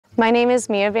My name is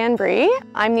Mia Van Bree.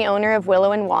 I'm the owner of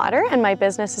Willow Water, and my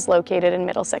business is located in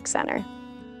Middlesex Center.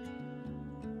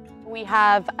 We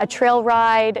have a trail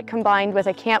ride combined with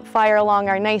a campfire along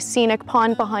our nice scenic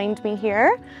pond behind me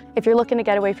here. If you're looking to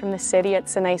get away from the city,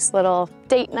 it's a nice little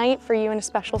date night for you and a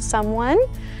special someone.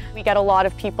 We get a lot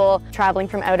of people traveling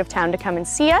from out of town to come and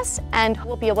see us, and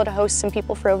we'll be able to host some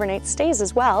people for overnight stays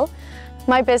as well.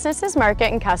 My business's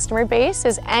market and customer base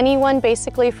is anyone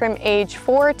basically from age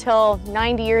 4 till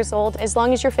 90 years old. As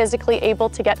long as you're physically able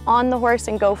to get on the horse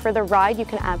and go for the ride, you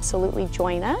can absolutely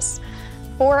join us.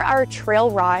 For our trail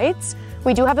rides,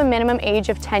 we do have a minimum age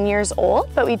of 10 years old,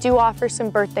 but we do offer some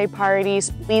birthday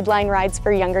parties, lead line rides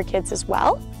for younger kids as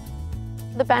well.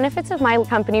 The benefits of my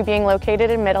company being located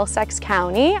in Middlesex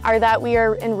County are that we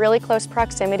are in really close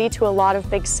proximity to a lot of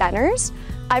big centers.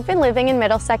 I've been living in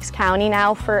Middlesex County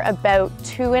now for about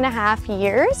 2.5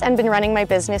 years and been running my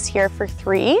business here for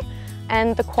 3.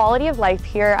 And the quality of life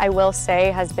here, I will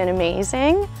say, has been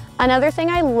amazing. Another thing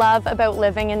I love about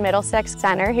living in Middlesex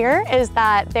Center here is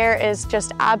that there is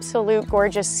just absolute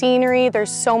gorgeous scenery.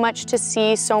 There's so much to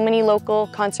see, so many local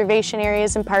conservation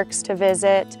areas and parks to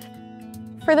visit.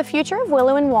 For the future of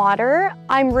Willow Water,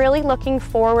 I'm really looking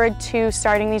forward to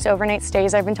starting these overnight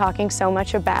stays I've been talking so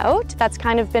much about. That's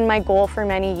kind of been my goal for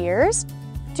many years.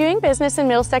 Doing business in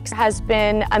Middlesex has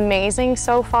been amazing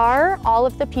so far. All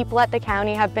of the people at the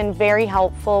county have been very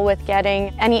helpful with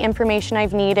getting any information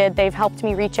I've needed. They've helped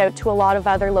me reach out to a lot of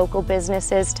other local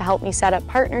businesses to help me set up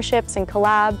partnerships and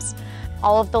collabs.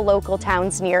 All of the local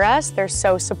towns near us, they're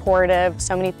so supportive,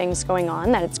 so many things going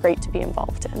on that it's great to be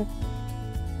involved in.